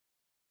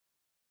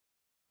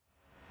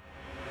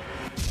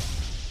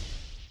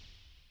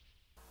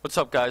What's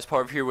up guys,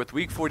 Parv here with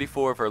week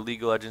 44 of our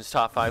League of Legends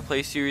Top 5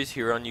 Play Series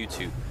here on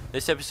YouTube.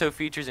 This episode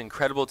features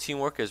incredible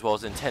teamwork as well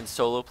as intense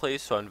solo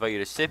plays, so I invite you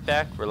to sit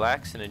back,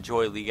 relax, and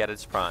enjoy League at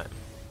its prime.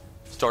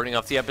 Starting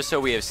off the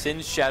episode, we have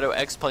Sin's Shadow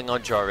X playing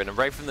on Jarvan, and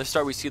right from the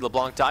start we see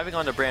LeBlanc diving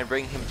onto Brand,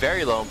 bringing him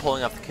very low and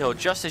pulling off the kill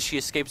just as she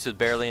escapes with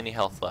barely any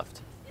health left.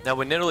 Now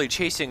with Nidalee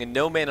chasing and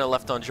no mana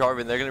left on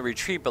Jarvan, they're going to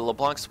retreat, but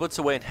LeBlanc splits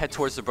away and head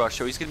towards the brush,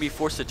 so he's going to be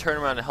forced to turn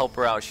around and help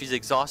her out. She's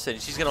exhausted,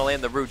 and she's going to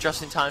land the root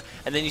just in time,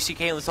 and then you see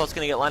Caitlyn's ult's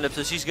going to get lined up,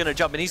 so she's going to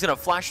jump, and he's going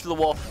to flash through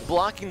the wall,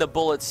 blocking the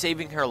bullet,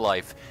 saving her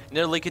life.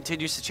 Nidalee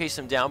continues to chase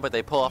him down, but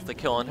they pull off the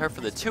kill on her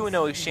for the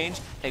 2-0 exchange,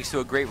 thanks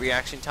to a great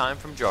reaction time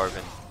from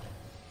Jarvan.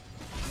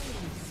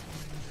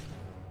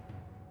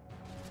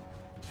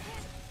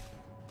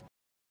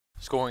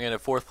 Scoring in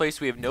at 4th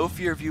place, we have No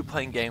Fear of You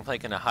playing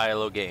Gangplank in a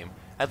high-low game.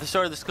 At the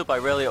start of this clip,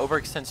 Irelia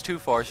overextends too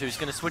far, so he's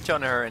going to switch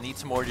on her and eat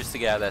some more just to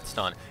get out of that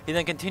stun. He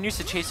then continues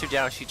to chase her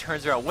down. She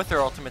turns around with her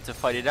ultimate to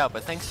fight it out,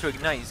 but thanks to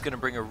Ignite, he's going to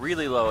bring her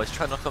really low as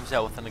Trundle comes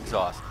out with an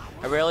exhaust.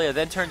 Irelia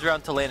then turns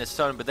around to land a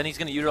stun, but then he's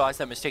going to utilize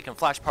that mistaken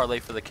flash parlay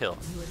for the kill.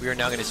 We are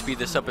now going to speed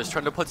this up as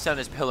Trundle puts down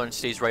his pillar and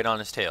stays right on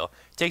his tail.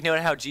 Take note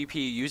of how GP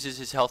uses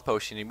his health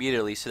potion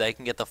immediately so that he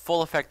can get the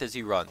full effect as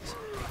he runs.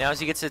 Now as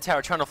he gets to the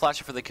tower, Trundle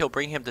flashes for the kill,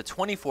 bringing him to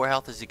 24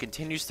 health as he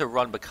continues to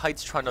run, but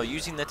kites Trundle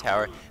using the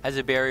tower as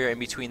a barrier in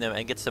between them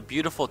and gets a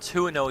beautiful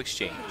 2-0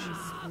 exchange.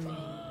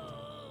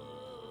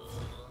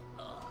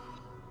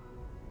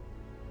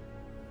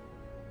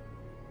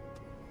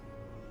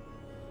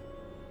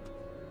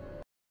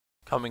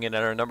 Coming in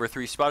at our number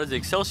 3 spot is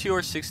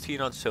Excelsior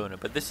 16 on Sona,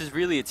 but this is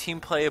really a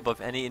team play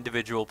above any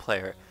individual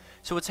player.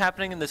 So what's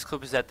happening in this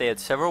clip is that they had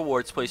several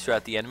wards placed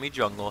throughout the enemy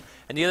jungle,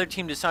 and the other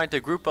team decided to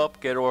group up,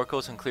 get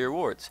oracles, and clear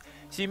wards.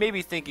 So you may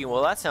be thinking,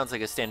 well, that sounds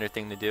like a standard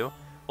thing to do.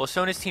 Well,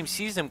 Sona's team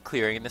sees them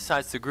clearing and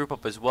decides to group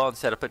up as well and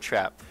set up a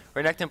trap.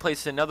 Renekton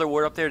places another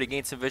ward up there to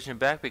gain some vision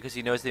back because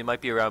he knows they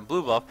might be around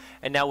blue buff,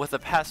 and now with the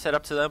path set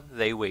up to them,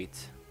 they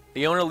wait.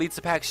 Leona leads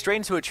the pack straight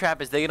into a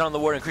trap as they get on the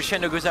ward, and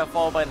Crescendo goes out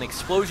followed by an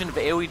explosion of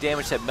AoE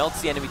damage that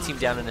melts the enemy team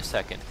down in a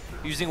second.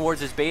 Using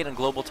wards as bait and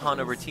global taunt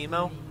over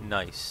Teemo,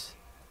 nice.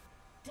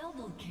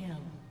 Double kill.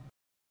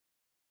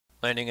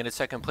 Landing in its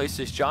 2nd place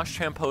is Josh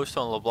Trampost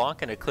on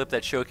LeBlanc in a clip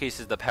that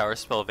showcases the power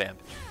spell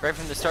Vamp. Right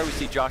from the start we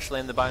see Josh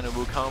land the bind on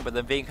Wukong, but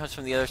then Vayne comes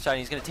from the other side and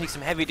he's going to take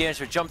some heavy damage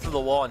to jump through the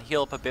wall and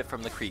heal up a bit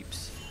from the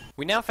creeps.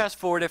 We now fast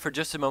forward it for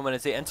just a moment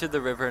as they enter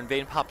the river and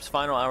Vayne pops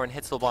final hour and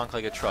hits LeBlanc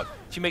like a truck.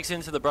 She makes it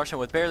into the brush and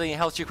with barely any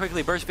health she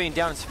quickly bursts Vayne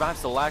down and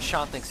survives the last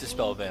shot thanks to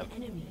spell Vamp.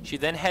 She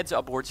then heads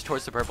upwards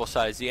towards the purple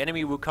side as the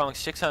enemy Wukong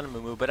sticks on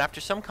Mumu, but after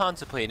some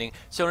contemplating,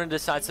 Sona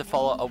decides to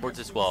follow upwards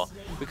as well.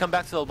 We come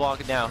back to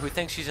LeBlanc now, who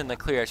thinks she's in the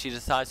clear as she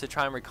decides to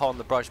try and recall in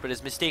the brush, but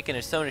is mistaken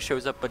as Sona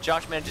shows up, but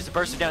Josh manages to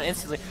burst her down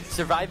instantly,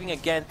 surviving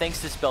again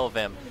thanks to spell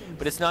Vamp.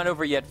 But it's not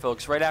over yet,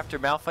 folks. Right after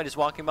Malphite is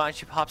walking by,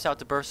 she pops out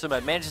to burst him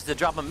and manages to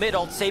drop a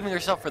mid-ult, saving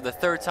herself for the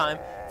 3rd time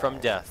from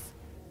death.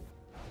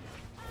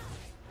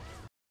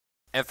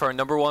 And for our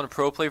number 1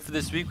 pro play for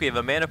this week, we have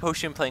a Mana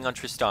Potion playing on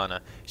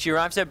Tristana. She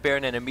arrives at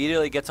Baron and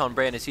immediately gets on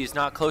Brand as he is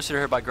not closer to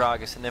her by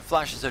Gragas, and then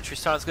flashes, so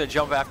Tristana's going to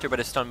jump after but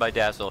is stunned by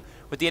Dazzle.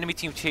 With the enemy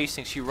team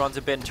chasing, she runs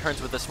a bit and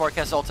turns with a smart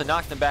cast ult to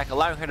knock them back,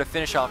 allowing her to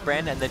finish off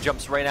Brand, and then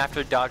jumps right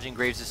after, dodging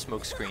Graves'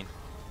 smokescreen.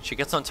 She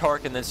gets on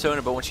Tark and then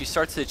Sona, but when she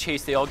starts the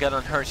chase, they all get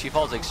on her and she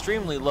falls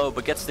extremely low,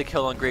 but gets the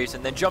kill on Graves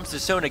and then jumps to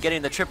Sona,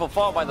 getting the triple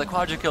fall by the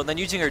quadra kill, and then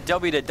using her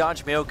W to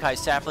dodge Maokai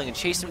Sapling and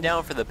chase him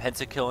down for the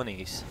pentakill and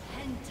ace.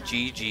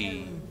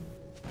 GG.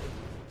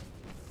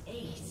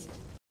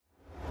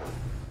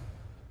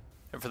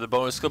 And for the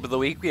bonus clip of the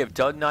week, we have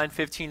Dud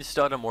 915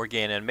 stud on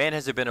Morgana, and man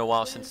has it been a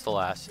while since the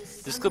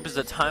last. This clip is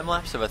a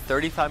time-lapse of a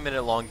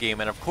 35-minute long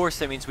game, and of course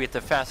that means we have to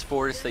fast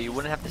forward so that you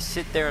wouldn't have to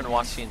sit there and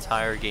watch the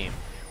entire game.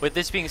 With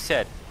this being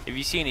said, if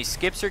you see any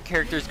skips or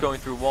characters going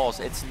through walls,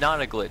 it's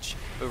not a glitch,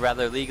 but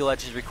rather League of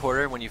Legends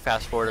Recorder when you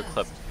fast forward a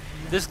clip.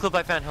 This clip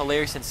I found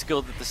hilarious and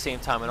skilled at the same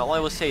time, and all I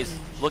will say is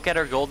look at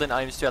our golden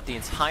items throughout the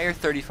entire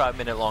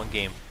 35-minute long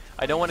game.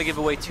 I don't want to give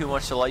away too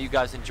much to let you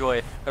guys enjoy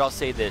it, but I'll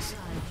say this,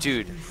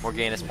 dude,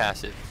 Morgana's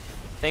passive.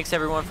 Thanks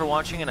everyone for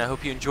watching, and I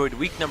hope you enjoyed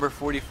week number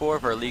 44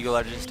 of our League of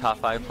Legends Top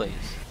 5 plays.